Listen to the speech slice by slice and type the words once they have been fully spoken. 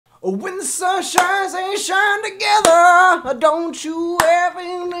When the sun shines, they shine together. Don't you ever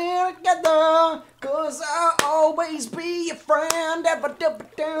live together, 'cause I'll always be your friend.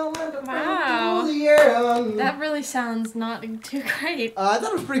 Wow. That really sounds not too great. I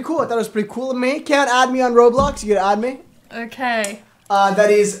thought it was pretty cool. Me. Can't add me on Roblox. You can add me. Okay.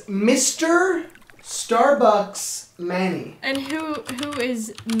 That is Mr. Starbucks Manny. And who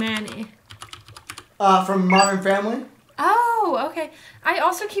is Manny? From Modern Family. Oh, okay. I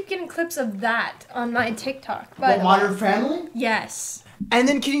also keep getting clips of that on my TikTok. But Modern Family? Yes. And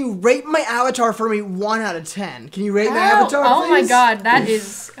then can you rate my avatar for me 1 out of 10? Can you rate my avatar, please? Oh my god, that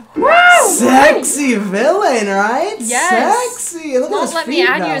is... Sexy villain, right? Yes. Sexy. Look at those feet. Let me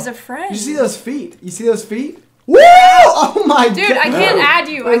add you as a friend. You see those feet? Woo! Oh my god. Dude, I can't add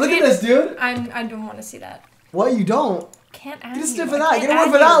you. Wait, look at this, dude. I don't want to see that. What, you don't? Can't add Get a you. stiff for that. Get a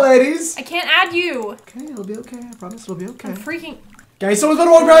word for that, ladies. I can't add you. Okay, it'll be okay. I promise it'll be okay. I'm freaking... Guys, someone's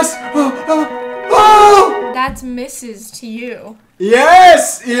gonna walk past. Oh! That's Mrs. to you.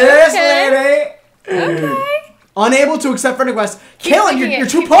 Yes! Yes, lady! Okay. Unable to accept friend requests. Keep Kaylin, you're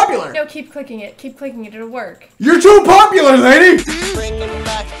too popular. No, keep clicking it. Keep clicking it. It'll work. You're too popular, lady! Bringing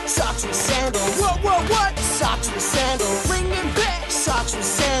back socks with sandals. What? Socks with sandals. Bringing back socks with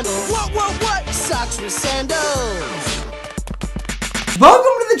sandals. What? Socks with sandals. Welcome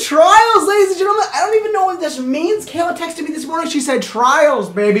to the trials, ladies and gentlemen. I don't even know what this means. Kayla texted me this morning. She said trials,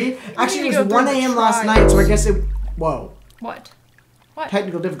 baby. Actually, it was 1 a.m. last night, so I guess it... Whoa. What?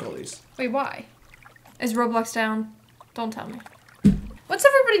 Technical difficulties. Wait, why? Is Roblox down? Don't tell me. What's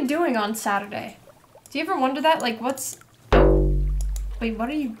everybody doing on Saturday? Do you ever wonder that? Like, what's... Wait, what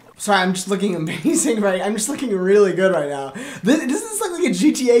are you... Sorry, I'm just looking amazing I'm just looking really good right now. Doesn't this look like a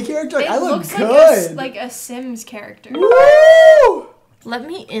GTA character? Like, I look good. Like a Sims character. Woo! Let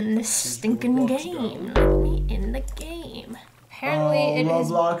me in this stinking game. Let me in the game. Apparently it has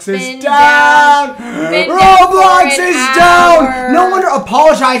Roblox been is down! Roblox is down! No wonder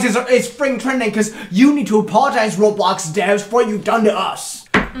apologizes is spring trending, because you need to apologize, Roblox devs, for what you've done to us.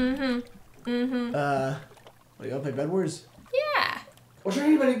 What, you wanna play Bed Wars? Yeah. What's your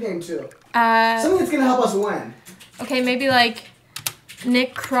anybody game too? Something that's gonna help us win. Okay, maybe like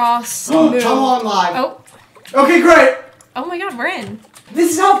Nick Cross. Tom Holland Live. Oh. Okay, great! Oh my god, we're in.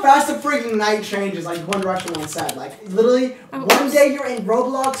 This is how fast the freaking night changes, like One Direction once said. Like, literally, one day you're in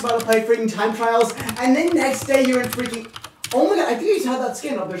Roblox about to play freaking time trials, and then next day you're in freaking... Oh my god, I think you just had that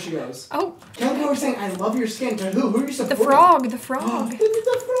skin. Oh, there she goes. Oh. Kelly was saying, I love your skin. To who? Who are you supporting? The frog. The frog.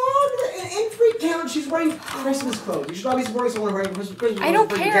 In free count, she's wearing Christmas clothes. You should not be supporting someone wearing Christmas clothes. I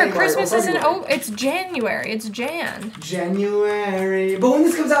don't care. Christmas isn't... Oh, it's January. It's Jan. January. But when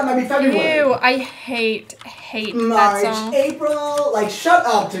this comes out, it might be February. Ew, I hate March, that song. April, like shut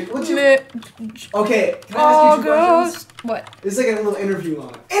up, dude. What's your... Okay, can I ask you 2 questions? What? This is like a little interview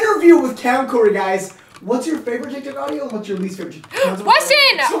on it. Interview with Cam Corey, guys. What's your favorite TikTok audio and what's your least favorite?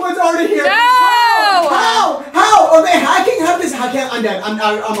 Weston! Someone's already here. No! How? Okay, hacking have this. I can't. I'm dead. I'm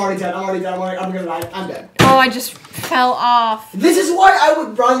already dead. I'm gonna die. I'm dead. Oh, I just fell off. This is why I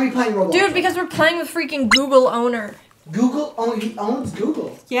would rather be playing Roblox. Dude, because we're playing with freaking Google owner. Google? Oh, he owns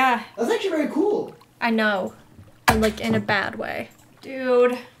Google. Yeah. That's actually very cool. I know. Like in a bad way.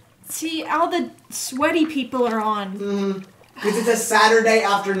 Dude. See, all the sweaty people are on. Because it's a Saturday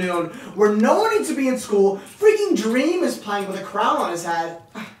afternoon where no one needs to be in school. Freaking Dream is playing with a crown on his head.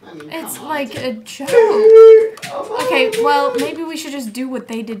 I mean, it's like a joke. Oh Okay, well, maybe we should just do what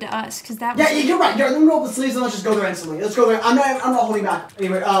they did to us, because that was... Yeah, you're right. Let me roll up the sleeves and let's just go there instantly. Let's go there. I'm not holding back.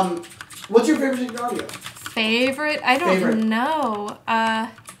 Anyway, what's your favorite TikTok audio? Favorite? I don't know.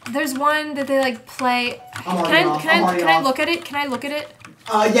 There's one that they like play... Can I look at it? Can I look at it?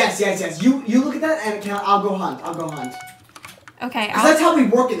 Yes. You look at that and I'll go hunt. Okay, because that's how we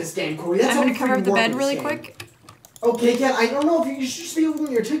work in this game, Corey. That's I'm gonna cover up the bed really quick. Okay, Ken, I don't know if you should just be looking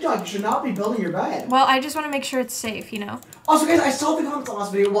at your TikTok. You should not be building your bed. Well, I just want to make sure it's safe, you know? Also, guys, I saw the comments on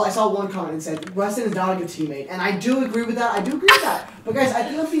last video. Well, I saw one comment that said, Weston is not a good teammate. And I do agree with that. But, guys, I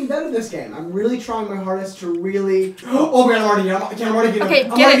think I'm being better this game. I'm really trying my hardest to really... Oh, man, I'm already getting them. Okay,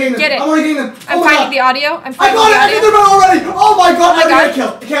 get it. I'm already getting them. I'm finding the audio. I got it! I did them already! Oh, my God. I'm going to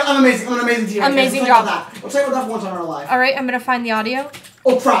kill. Okay, I'm amazing. I'm an amazing teammate. Amazing job. We'll talk about that for one time in our life. Alright, I'm going to find the audio.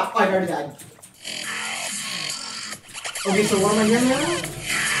 Oh, crap. I already died. Okay, so what am I hearing now?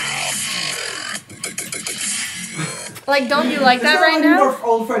 Like, don't you like that right now? Our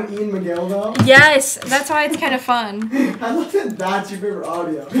old friend Ian Miguel, though? Yes, that's why it's kind of fun. I love that that's your favorite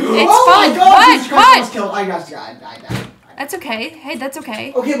audio. It's oh fun. My God, What? Killed. I got died. That's okay. Hey, that's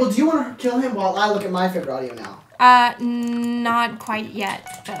okay. Okay, well, do you want to kill him while I look at my favorite audio now? Not quite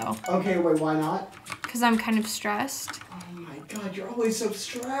yet, though. Okay, wait, why not? Because I'm kind of stressed. Oh my God, you're always so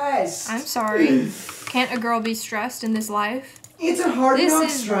stressed. I'm sorry. Can't a girl be stressed in this life? It's a hard enough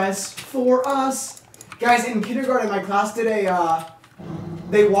stress for us. Guys, in kindergarten, my class did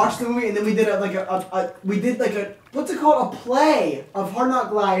they watched the movie and then we did what's it called? A play of Hard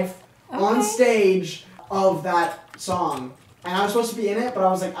Knock Life on stage of that song. And I was supposed to be in it, but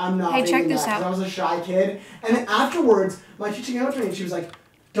I was like, I'm not being check in this that because out. I was a shy kid. And then afterwards, my teacher came up to me and she was like,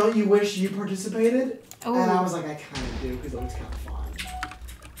 don't you wish you participated? Oh. And I was like, I kind of do because it was kind of fun.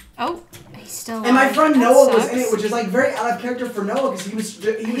 Oh, he's still. And my friend that Noah was sucks. in it, which is like very out of character for Noah because he was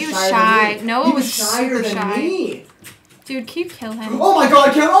shy. shy. Noah he was was shyer super than shy. me. Dude, can you kill him? Oh my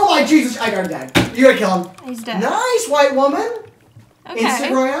God, kill him! Oh my Jesus! I got him dead. You gotta kill him. He's dead. Nice, white woman. Okay.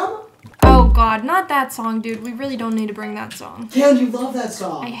 Instagram. Oh God, not that song, dude. We really don't need to bring that song. Ken, you love that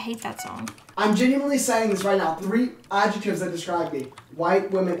song. I hate that song. I'm genuinely saying this right now. 3 adjectives that describe me. White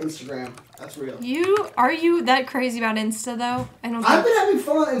women, Instagram. That's real. Are you that crazy about Insta though? I don't. I've been having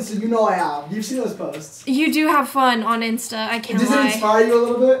fun on Insta. You know I have. You've seen those posts. You do have fun on Insta. I can't Does lie. it inspire you a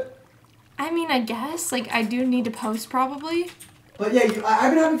little bit? I mean, I guess. Like, I do need to post probably. But yeah,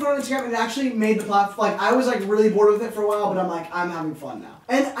 I've been having fun on Instagram and it actually made the platform. Like, I was like really bored with it for a while, but I'm like, I'm having fun now.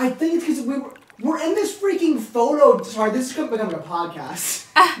 And I think it's because we're in this freaking photo. Sorry, this is becoming a podcast.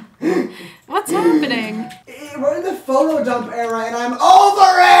 What's happening? We're in the photo dump era and I'm over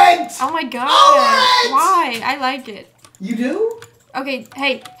it! Oh my God. Over it! Why? I like it. You do? Okay,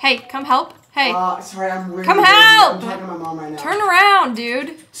 hey, come help. Hey. Sorry, I'm really Come busy. help! I'm talking to my mom right now. Turn around,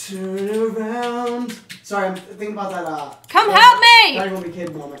 dude. Turn around. Sorry, I'm thinking about that, Come help me! Not even a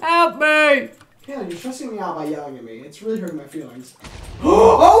kid moment. Help me! Yeah, you're stressing me out by yelling at me. It's really hurting my feelings.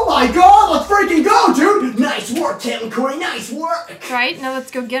 Oh my God, let's freaking go, dude! Nice work, Tim and Corey, nice work! Right, now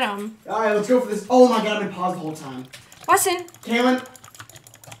let's go get him. Alright, let's go for this. Oh my God, I've been paused the whole time. Listen. Cameron.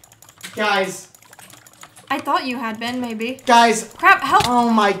 Guys. I thought you had been, maybe. Guys. Crap, help! Oh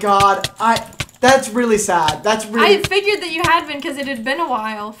my God, that's really sad. That's really... I figured that you had been because it had been a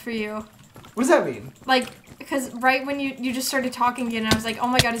while for you. What does that mean? Like, because right when you just started talking again, I was like, oh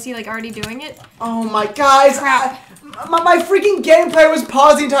my God, is he like already doing it? Oh my, guys. Crap. My freaking gameplay was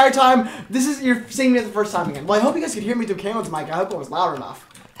paused the entire time. You're seeing me the first time again. Well, I hope you guys could hear me through Cameron's mic. I hope it was loud enough.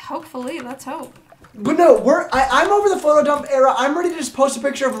 Hopefully, let's hope. But no, I'm over the photo dump era. I'm ready to just post a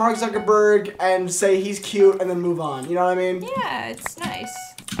picture of Mark Zuckerberg and say he's cute and then move on. You know what I mean? Yeah, it's nice.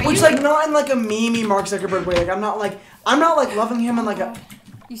 Which like not in like a memey Mark Zuckerberg way. Like I'm not like loving him in like a.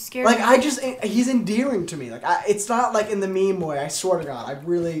 You scared like me. He's endearing to me. Like it's not like in the meme way. I swear to God. I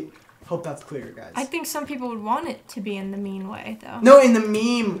really hope that's clear, guys. I think some people would want it to be in the mean way, though. No, in the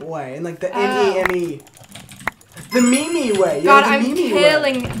meme way, in like the M-E-M-E. The memey way. God, I'm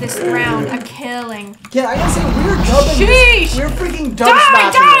killing this round. I'm killing. Yeah, I gotta say, we're dubbing Sheesh! We're freaking dub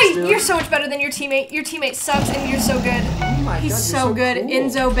Die! this, dude. You're so much better than your teammate. Your teammate sucks and you're so good. Oh my He's God, so, you're so good. cool.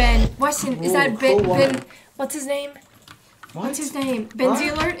 Enzo Ben. Weston, is that Cool woman. Ben? What's his name? What? What's his name?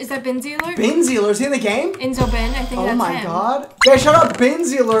 Benzealer? Is that Benzealer? Benzealer, is he in the game? Enzo Ben, I think that's him. Oh my God. Guys, shout out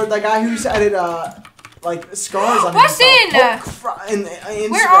Benzealer, the guy who added, like, scars on Weston!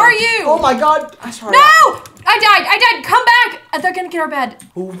 Instagram. Where are you? Oh my God. I'm sorry. No! I died! Come back! They're gonna get our bed.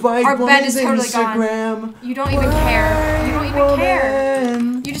 Our bed is totally gone. You don't even care. You don't even care.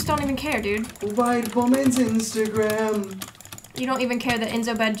 You just don't even care, dude. White woman's Instagram. You don't even care that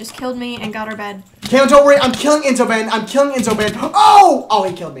Enzo Ben just killed me and got our bed. Cam, don't worry. I'm killing Enzo Ben. Oh! Oh,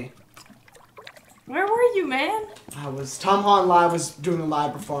 he killed me. Where were you, man? Tom Holland Live was doing a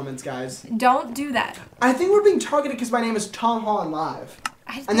live performance, guys. Don't do that. I think we're being targeted because my name is Tom Holland Live.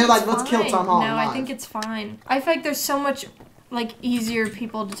 And they're like, let's kill Tom Holland No, Live. I think it's fine. I feel like there's so much, like, easier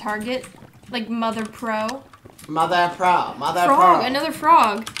people to target. Like Mother Pro. Mother Pro. Frog, another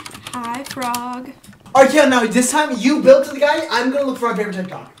frog. Hi, frog. Okay, now this time you built to the guy. I'm gonna look for my favorite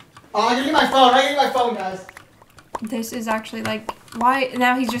TikTok. Oh, I give you my phone. Guys. This is actually like, why?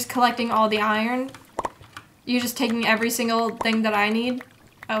 Now he's just collecting all the iron. You're just taking every single thing that I need.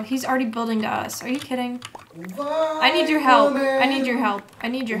 Oh, he's already building to us. Are you kidding? I need your help. I need your help.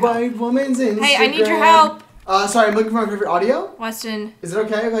 White woman's Instagram. Hey, I need your help. Sorry, I'm looking for my favorite audio. Weston. Is it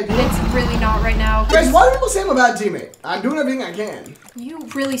okay if I do it? It's really not right now. Guys, why do people say I'm a bad teammate? I'm doing everything I can. You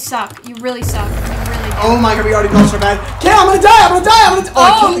really suck. You really suck. You really do. Oh my God, we already lost our bed. Kale, I'm gonna die.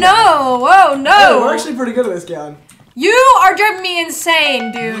 Oh no! Oh no! Hey, we're actually pretty good at this, Kale. You are driving me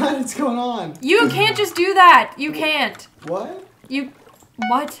insane, dude. What's going on? You can't just do that. You can't. What?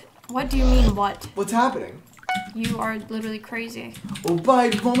 What? What do you mean, what? What's happening? You are literally crazy. Oh,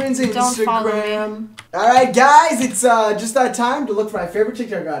 white woman's Instagram. Don't follow me. Alright, guys, it's just that time to look for my favorite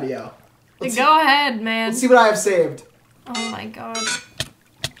TikTok audio. Go ahead, man. Let's see what I have saved. Oh my God.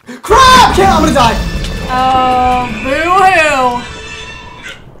 Crap! Kale, I'm gonna die. Oh, boo-hoo.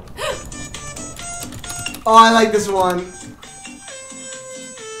 Oh, I like this one.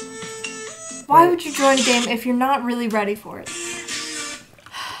 Why would you join a game if you're not really ready for it?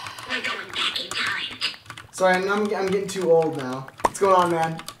 We're going back in time. Sorry, I'm getting too old now. What's going on,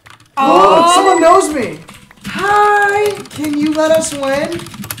 man? Oh, Someone knows me. Hi, can you let us win?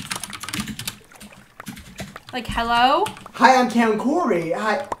 Like, hello? Hi, I'm Cam Corey.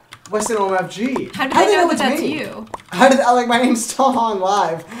 Hi, Weston OMFG. How do they know that it's that's me? you? How did like my name's still on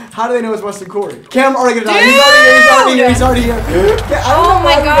live? How do they know it's Weston Corey? Cam already gonna die. He's already here. I don't know Oh why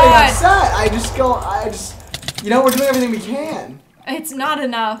my I'm getting God. upset. You know, we're doing everything we can. It's not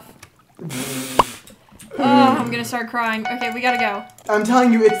enough. Oh, I'm gonna start crying. Okay, we gotta go. I'm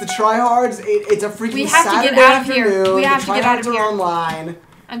telling you, it's the tryhards. It's a freaking We have to Saturday get out of here. afternoon. We have to get out of The tryhards here. are online.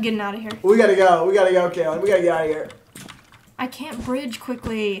 I'm getting out of here. We gotta go. We gotta go, Caitlin. We gotta get out of here. I can't bridge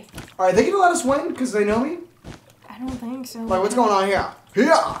quickly. All right, they gonna let us win because they know me. I don't think so. Like, what's going on here?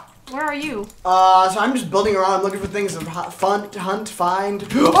 Yeah. Where are you? So I'm just building around. I'm looking for things to hunt, find.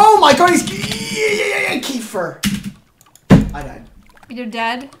 Oh my God, he's Kiefer. I died. You're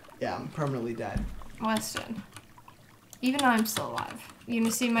dead? Yeah, I'm permanently dead. Weston. Even I'm still alive. You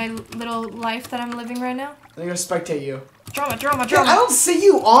gonna see my little life that I'm living right now? I'm gonna spectate you. Drama, drama, Yeah, drama. I don't see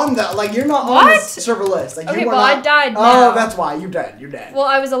you on the you're not on the What? server list. Like, Okay, you are well, not. I died Oh, now. that's why you're dead. You're dead. Well,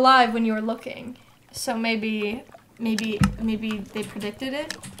 I was alive when you were looking. So maybe they predicted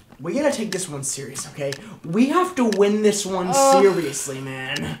it? We gotta take this one serious, okay? We have to win this one seriously,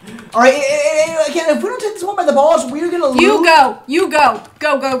 man. All right, again, if we don't take this one by the balls, we're gonna lose. You go. You go.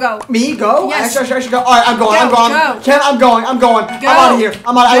 Go, go, go. Me go? Yes. I should go. All right, I'm going. Go, I'm going. go. Ken, I'm going. I'm going. Go. I'm out of here.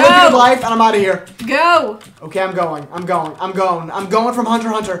 I'm out. I lived a Go. good life, and I'm out of here. Go. Okay, I'm going. I'm going. I'm going. I'm going from Hunter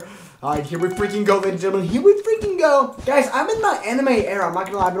x Hunter. All right, here we freaking go, ladies and gentlemen. Here we freaking go. Guys, I'm in my anime era. I'm not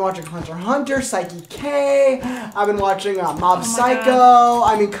gonna lie. I've been watching Hunter x Hunter, Psyche K. I've been watching Mob Psycho.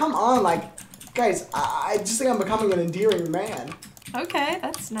 God. I mean, come on, like, guys, I just think I'm becoming an endearing man. Okay,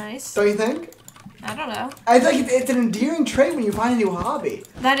 that's nice. Don't you think? I don't know. I think it's an endearing trait when you find a new hobby.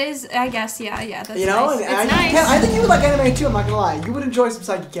 That is, I guess, yeah, that's You know, nice. and It's I, nice. I think you would like anime too. I'm not gonna lie. You would enjoy some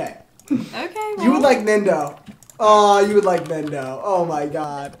Psyche K. Okay, well. You would like Nendo. Oh, you would like Nendo. Oh my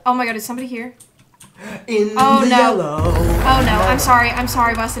God. Oh my God, is somebody here? In Oh, the no. yellow. Oh no, I'm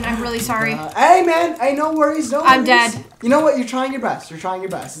sorry, Weston. I'm really sorry. Hey man, hey, no worries, no worries. I'm dead. You know what? You're trying your best. You're trying your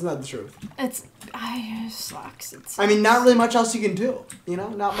best. Isn't that the truth? It sucks. I mean, not really much else you can do. You know,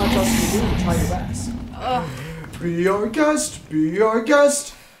 not much else you can do but try your best. Ugh. Be our guest. Be our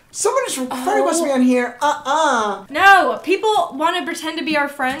guest. Someone just very must be on here. No, people want to pretend to be our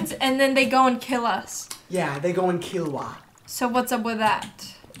friends and then they go and kill us. Yeah, they go in quinoa. So what's up with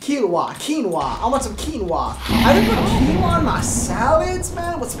that? Quinoa. I want some quinoa. I've been putting quinoa on my salads,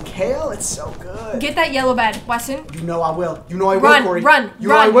 man, with some kale. It's so good. Get that yellow bed, Weston. You know I will. You know I will, Run, Corey. run, you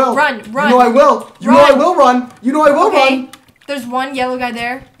know I run, will. run, You run. know I will. You know I Run. will run. You know I will Okay, run. there's one yellow guy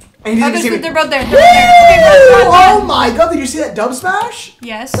there. And he Oh, didn't see me. they're both there. Woo! They're both there. Okay, run, run, Oh run. my God! Did you see that dub smash?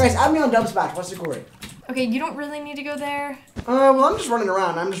 Yes. Guys, add me on dub smash. What's the Corey? Okay, you don't really need to go there. Well, I'm just running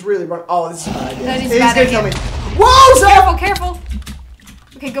around. I'm just really running. Oh, this is a bad idea. That is a He's bad gonna idea. kill me. Whoa, Careful, careful.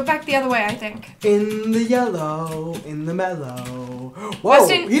 Okay, go back the other way, I think. In the yellow, in the mellow. Whoa,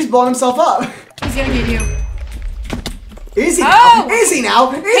 Weston. he's blowing himself up. He's gonna get you. Is he? Oh! Now? Is he now?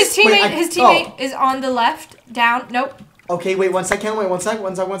 His teammate is on the left. Down. Nope. Okay, wait 1 second. Wait 1 sec.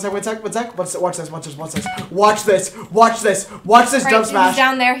 1 sec. 1 sec. 1 sec. 1 sec. Watch this. Watch this. Watch this. Watch this. Watch this. Watch this. Watch this Right, dub smash. he's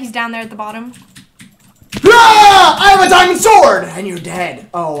down there. He's down there at the bottom. Ah! I have a diamond sword, and you're dead.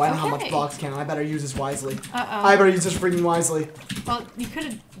 Oh, I don't know how much Okay. blocks count. I better use this wisely. Uh-oh. I better use this freaking wisely. Well, you could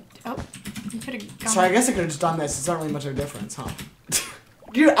have. Oh, you could have gone. Sorry, I guess I could have just done this. It's not really much of a difference, huh?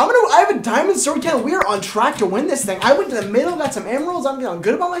 Dude, I have a diamond sword count. We are on track to win this thing. I went to the middle, got some emeralds. I'm feeling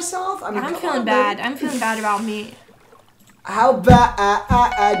good about myself. I mean, I'm come feeling on, bad. baby. I'm feeling bad about me. How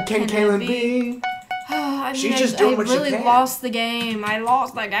bad can Can Kaylin it be? I mean, She's just doing I what she really can. lost the game. I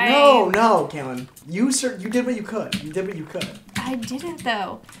lost the game. No, Kaylin. You did what you could. You did what you could. I didn't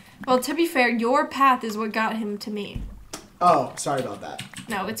though. Well, to be fair, your path is what got him to me. Oh, sorry about that.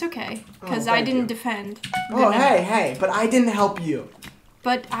 No, it's okay. Because Oh, I thank didn't you. defend. Oh, Good enough. hey, but I didn't help you.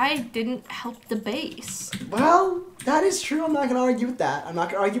 But I didn't help the base. Well, that is true. I'm not gonna argue with that.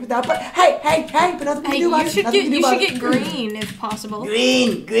 But hey, but nothing we Hey, can do about you it. should Nothing get we can do about it. green if possible.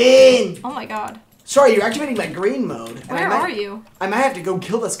 Green. Oh my god. Sorry, you're activating my green mode. and Where are you? I might have to go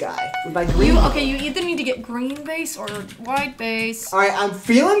kill this guy with my green. Okay, you either need to get green base or white base. All right, I'm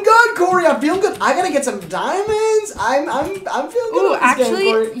feeling good, Corey. I'm feeling good. I gotta get some diamonds. I'm feeling good. Ooh, about this game,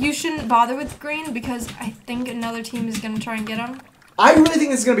 actually, Corey. you shouldn't bother with green because I think another team is gonna try and get them. I really think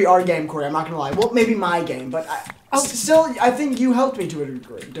this is gonna be our game, Corey. I'm not gonna lie. Well, maybe my game, but still, I think you helped me to a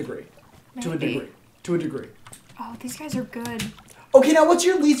degree. Maybe. To a degree. Oh, these guys are good. Okay, now what's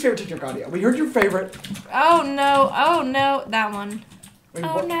your least favorite TikTok audio? We heard your favorite. Oh no, that one. Wait,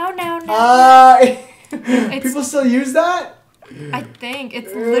 Oh what? no. People still use that? I think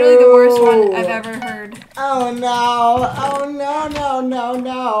it's literally the worst one I've ever heard. Oh no! Oh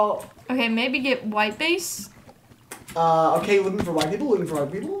no! Okay, maybe get white base. Okay, looking for white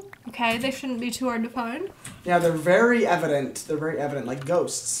people. Okay, they shouldn't be too hard to find. Yeah, they're very evident. Like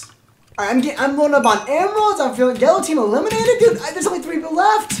ghosts. Alright, I'm loading up on emeralds. I'm feeling yellow team eliminated, dude. There's only 3 people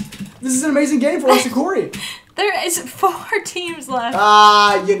left. This is an amazing game for us and Corey. There is 4 teams left.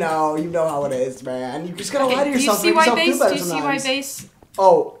 You know how it is, man. You just gotta lie to yourself. Do you see white base? Do you see white base?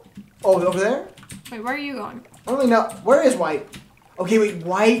 Oh, over there? Wait, where are you going? I don't really know. Where is white? Okay, wait,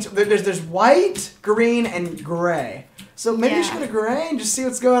 white. There's white, green, and gray. So maybe you should go to gray and just see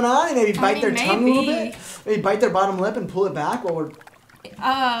what's going on, and maybe bite their tongue a little bit. Maybe bite their bottom lip and pull it back while we're.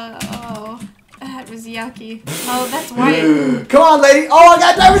 Oh, that was yucky. Oh, that's white. Come on, lady. Oh, I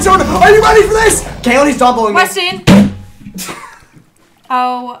got diamond sword. Are you ready for this? Kaylin, he's doubling me. Weston.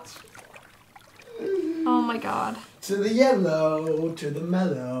 Oh. Oh my God. To the yellow, to the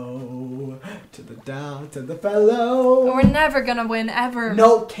mellow, to the down, to the fellow. We're never gonna win, ever.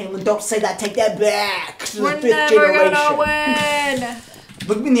 No, Kaylin, don't say that. Take that back. We're never gonna win.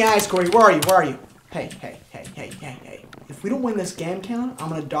 Look me in the eyes, Corey. Where are you? Hey. If we don't win this game, Kaylin, I'm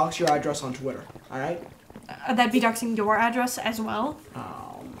gonna dox your address on Twitter. All right? That'd be doxing your address as well.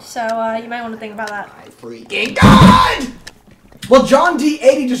 So you might want to think about that. My freaking God! Well, John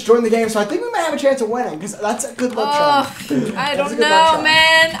D80 just joined the game, so I think we might have a chance of winning, because that's a good luck shot. I don't know,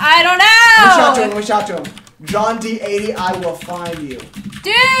 man. I don't know. Let me shout to him. John D80, I will find you.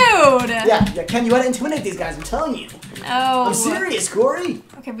 Dude! Yeah, Ken, you gotta intimidate these guys, I'm telling you. Oh. I'm serious, Corey.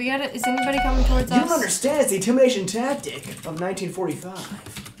 Okay, we gotta. Is anybody coming towards us? You don't understand, it's the intimidation tactic of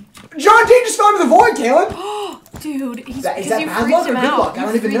 1945. John D just fell into the void, Kaylin! Dude, is that bad luck or good luck? I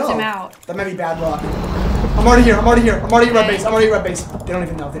don't even know. Him out. That might be bad luck. I'm already here. I'm already at red base. They don't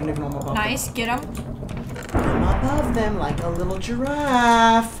even know. I'm above them. Nice, get him. I'm above them like a little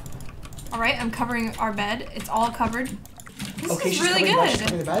giraffe. Alright, I'm covering our bed. It's all covered. This Okay, is she's really covering good. She's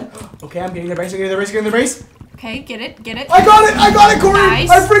covering the bed. Okay, I'm getting their base. Okay, get it. I got it, Corey! Nice.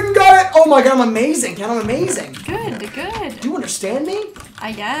 I freaking got it! Oh my God, I'm amazing, Ken, I'm amazing. Good. Do you understand me?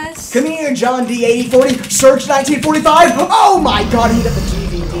 I guess. Come here, John D8040, search 1945. Oh my God, he got the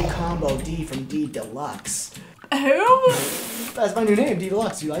DVD combo, D from D Deluxe. Who? That's my new name, D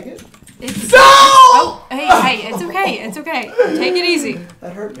Deluxe. You like it? It's, no! Oh, hey, it's okay. Take it easy.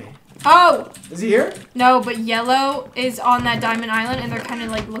 That hurt me. Oh! Is he here? No, but yellow is on that diamond island and they're kind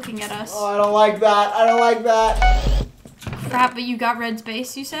of like looking at us. Oh, I don't like that. Crap, but you got red's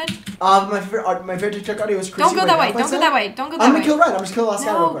base, you said? My favorite TikTok audio was Chrissy. Don't go that way. I'm gonna kill red. I'm just kill the last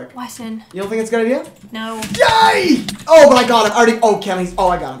guy real quick. Wesson. You don't think it's a good idea? No. Yay! Oh, but I got him. Oh, Cam, I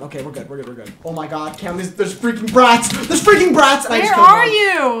got him. Okay, we're good. Oh my God, Cam, there's freaking brats. And I just Where are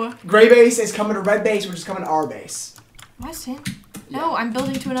you? Gray base is coming to red base. We're just coming to our base. Wesson. No, I'm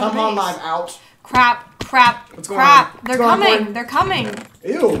building to another base. Come on, live out. Crap. What's going on? They're coming.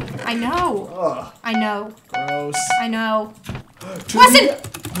 Ew. I know. Ugh. I know. Gross. I know. Wesson!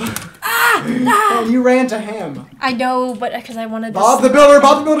 Man, you ran to him. I know, but because I wanted this. Bob the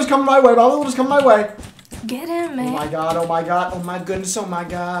Builder's coming my way. Get him, man. Oh my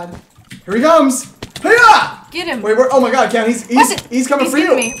God. Here he comes. Hiya! Get him. Wait, oh my God, Ken, he's coming for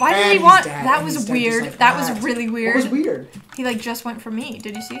you. Me. Why did he want? That was weird. Like that was really weird. What was weird? He like just went for me.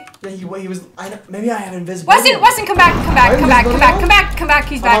 Did you see? Yeah, he was. Maybe I have invisibility. Wesson, come back.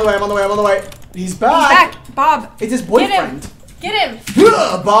 He's back. I'm on the way. He's back. Bob. It's his boyfriend. Get him.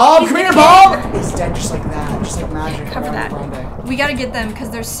 Bob, come here, Bob. He's dead just like that. Just like magic. Cover that. We gotta get them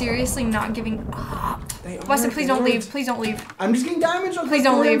because they're seriously not giving up. Wesson, please don't leave. I'm just getting diamonds. Please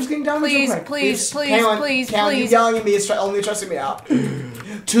don't leave. Please. You yelling at me is only stressing me out.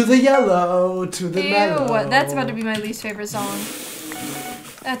 To the yellow, to the mellow. Ew, that's about to be my least favorite song.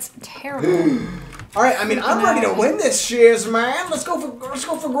 That's terrible. All right, I'm ready to win this shiz, man. Let's go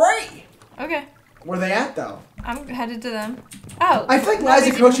for gray. Okay. Where they at though? I'm headed to them. Oh. I think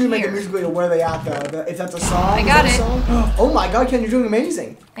Liza Coach would make a music video. Where they at though? If that's a song. I got it. Oh my God, Ken, you're doing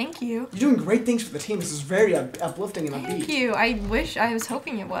amazing. Thank you. You're doing great things for the team. This is very uplifting and upbeat. Thank you. I was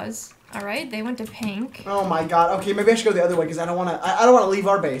hoping it was. All right, they went to pink. Oh my God. Okay, maybe I should go the other way because I don't want to. I don't want to leave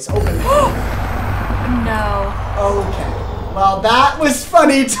our base open. No. Okay. Well, that was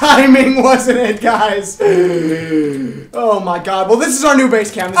funny timing, wasn't it, guys? Oh my god. Well, this is our new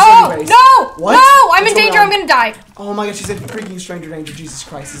base camp. This is our new base. No! What? No! I'm What's in danger. going on? I'm gonna die. Oh my god, she's in freaking stranger danger. Jesus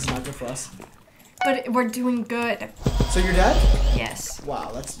Christ, this is not good for us. But we're doing good. So you're dead? Yes.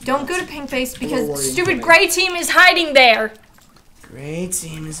 Wow, that's... Don't go to pink face because worrying for stupid me. gray team is hiding there. Gray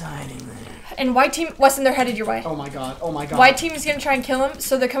team is hiding there. And white team, Weston, they're headed your way. Oh my god, oh my god. White team is gonna try and kill him,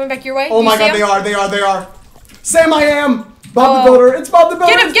 so they're coming back your way. Oh You my see god, him? they are. Sam, I am! Bob the Builder, it's Bob the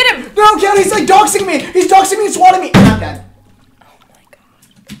Builder! Get him! No, Ken, he's like doxing me! He's doxing me and swatting me! I'm dead. Oh my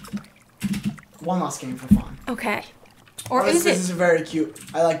god. One last game for fun. Okay. Or Oh, is this it? is very cute.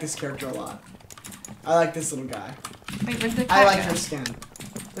 I like this character a lot. I like this little guy. Wait, where's the cat I like go? her skin.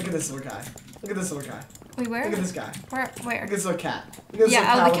 Look at this little guy. Look at this little guy. Wait, where? Look at this guy. Where? Look at this little cat. Look at this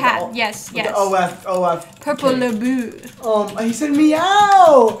Yeah, little the cat. cat. With Yes, with yes. the OF. Purple Okay. Lebu. He said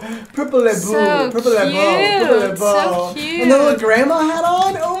meow! Purple Lebu. So Purple Lebu. Purple cute, Lebu. so cute. And the little grandma hat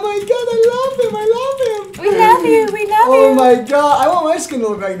on. Oh my god, I love him. We love you. We love Oh you. my god, I want my skin to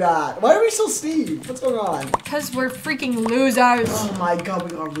look like that. Why are we still Steve? What's going on? Because we're freaking losers. Oh my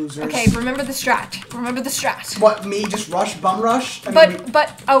god, we are losers. Okay, remember the strat. Remember the strat. What, me just rush, bum rush? I mean,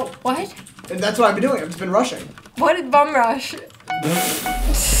 Oh, what? and that's what I've been doing. I've just been rushing. What did bum rush?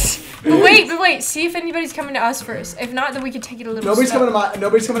 But wait. See if anybody's coming to us first. If not, then we can take it a little Nobody's slow. coming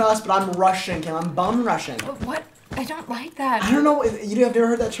to us, but I'm rushing, Kim. I'm bum rushing. But what? I don't like that. I don't know. You have never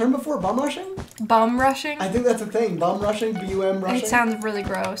heard that term before? Bum rushing? Bum rushing? I think that's a thing. Bum rushing, B-U-M rushing. It sounds really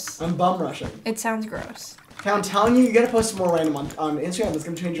gross. I'm bum rushing. It sounds gross. Okay, I'm telling you, you gotta post some more random on Instagram. It's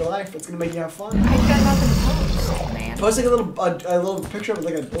gonna change your life. It's gonna make you have fun. I've got nothing to post, man. Post like a little picture of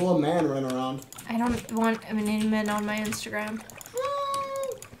like a little man running around. I don't want any men on my Instagram.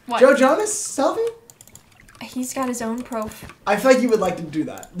 What? Joe Jonas selfie? He's got his own prof. I feel like you would like to do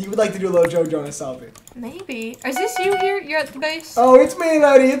that. You would like to do a little Joe Jonas selfie. Maybe. Is this you here? You're at the base? Oh, it's me,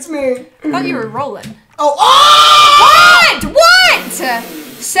 lady. It's me. I thought you were rolling. Oh! Oh! What?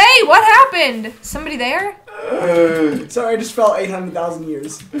 Say, what happened? Somebody there? Sorry, I just fell 800,000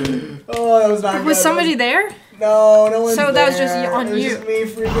 years. Oh, that was not good. Was somebody there? No, no one's So that was just there. on It was you. just me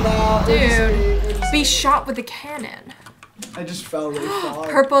freaking out. It was just Dude, me. It was just be me. shot with a cannon. I just fell really far.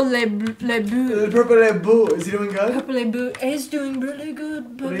 Purple Lebu. Purple Lebu. Is he doing good? Purple Lebu is doing really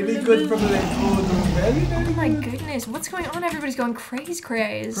good. Purple Really good Purple Lebu. Doing very, very Oh my good. goodness, what's going on? Everybody's going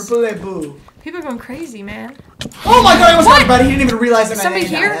craze. Purple Lebu. People are going crazy, man. Oh my god, I almost What? got buddy. He didn't even realize that Somebody I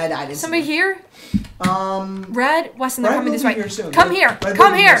here? died. Somebody here? Red? Weston, they're Red coming will this be way. here soon. Come Red- here. Red will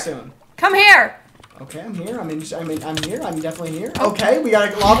Come be here. soon. Come here. Okay, I'm here. I'm here. I'm definitely here. Okay, we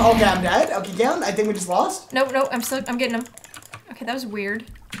got a lot. Okay, I'm dead. Okay, again. I think we just lost. No, I'm getting him. Okay, that was weird.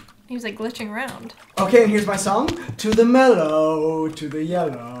 He was like glitching around. Okay, and here's my song. To the mellow, to the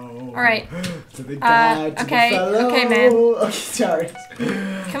yellow. All right. To the guy, to okay, the fellow. okay, man. Okay, sorry.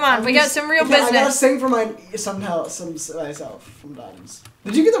 Come on, we got some real Okay, I gotta business. sing for myself sometimes.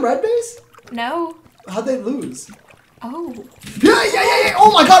 Did you get the red base? No. How'd they lose? Oh. Yeah.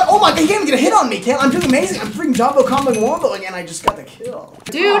 Oh my god. He can't even get a hit on me, Ken. I'm doing amazing. I'm freaking jumbo combo womboing and I just got the kill.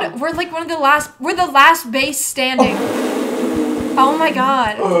 Dude, Come on. we're like we're the last base standing. Oh my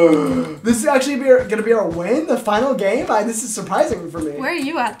god. This is actually gonna be our win, the final game. This is surprising for me. Where are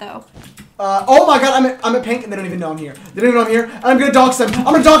you at though? Oh my god, I'm at pink and they don't even know I'm here. They don't even know I'm here. And I'm gonna dox them. I'm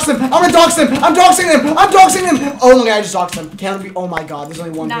gonna doxing them. I'm doxing them. Oh my god, I just doxed them. Can't be. Oh my god, there's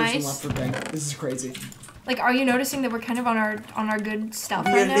only one person Nice. left for pink. This is crazy. Like, are you noticing that we're kind of on our good stuff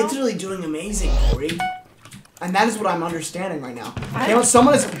We're right now? literally doing amazing, Corey. And that is what I'm understanding right now. I-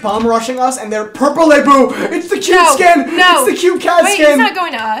 Someone is bum rushing us and they're purple Lebu. It's the cute skin. No. It's the cute cat Wait, skin. he's not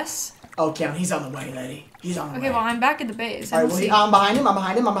going to us. Oh, Cam, he's on the way, lady. He's on the way. Okay, well, I'm back at the base. I Alright, don't well, see- I'm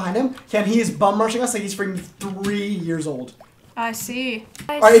behind him. Cam, he is bum rushing us like he's freaking 3 years old. I see.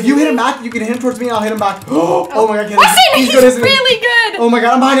 Alright, if you hit him back, you can hit him towards me and I'll hit him back. Oh my god, Cam. Weston, he's good, isn't he? really good. Oh my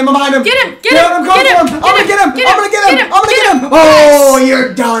god, I'm behind him. Get him, I'm coming get him, for him. I'm gonna get him. get I'm gonna him, get him. get him, I'm gonna get get him. him. Oh,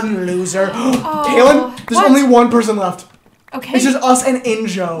 you're done, loser. Kalen, there's what? only one person left. Okay. It's just us and Well,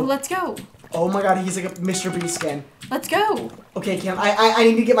 Injo. let's go. Oh my god, he's like a Mr. Beast skin. Let's go. Okay, Cam, I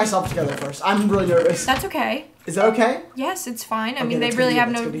need to get myself together first. I'm really nervous. That's okay. Is that okay? Yes, it's fine. I Okay, mean, they that's really good to have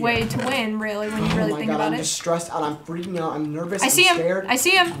hear, no that's good to way hear. to win, really, when you Oh really my think god, about I'm it. just stressed out. I'm freaking out. I'm nervous. I see I'm him. scared. I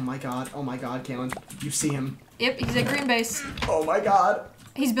see him. Oh my god, Caitlin. You see him. Yep, he's at green base. Oh my god.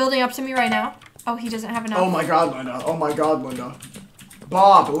 He's building up to me right now. Oh, he doesn't have enough. Oh my god, Linda. Oh my god, Linda.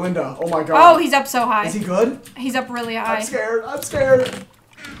 Linda. Oh my god. Oh, he's up so high. Is he good? He's up really high. I'm scared.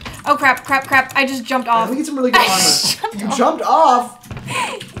 Oh, crap. I just jumped I off. think it's some really good I armor. jumped You off. jumped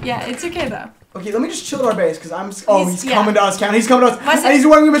off. Yeah, it's okay, though. Okay, let me just chill at our base because I'm. Oh, he's yeah. coming to us, Count. He's coming to us, What's and it? he's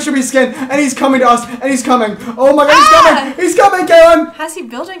wearing a Mr. Beast skin, and he's coming to us, and he's coming. Oh my God, he's coming! He's coming, Kalen! How's he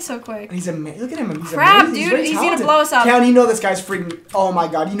building so quick? And he's amazing. Look at him. He's Crap, amazing. dude, very he's gonna talented. blow us up. Count, you know this guy's freaking. Oh my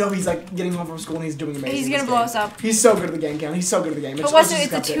God, you know he's like getting home from school and he's doing amazing. He's in gonna this blow game. us up. He's so good at the game, Count. He's so good at the game. But Let's what's it? just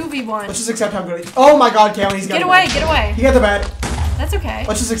It's a accept it. 2v1. Let's just accept how good he is. Oh my God, Count, he's got Get the away, bed. get away. He got the bed. That's okay.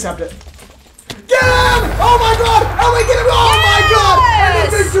 Let's just accept it. Get him! Oh my God! Oh my God! Oh my God!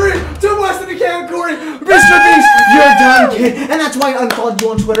 And the victory to Weston and Corey. Mr. Beast, you're done, kid. And that's why I unfollowed you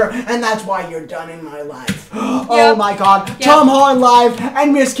on Twitter. And that's why you're done in my life. Oh my God! Yep. Tom Holland live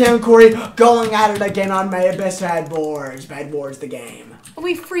and Miss Cam Corey going at it again on my Best Bad Wars. Bad Wars the game.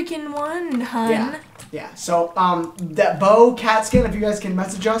 We freaking won, hun. Yeah. Yeah. So that Bo cat skin. If you guys can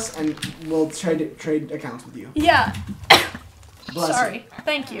message us and we'll trade accounts with you. Yeah. Bless Sorry. you.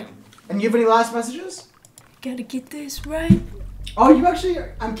 Thank you. And you have any last messages? Gotta get this right. Oh, you actually,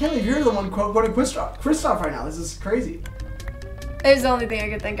 I can't believe you're the one quoting Kristoff right now. This is crazy. It was the only thing I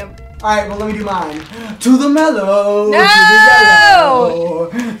could think of. Alright, well, let me do mine. To the mellow. No!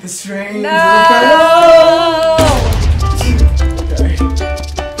 To the yellow.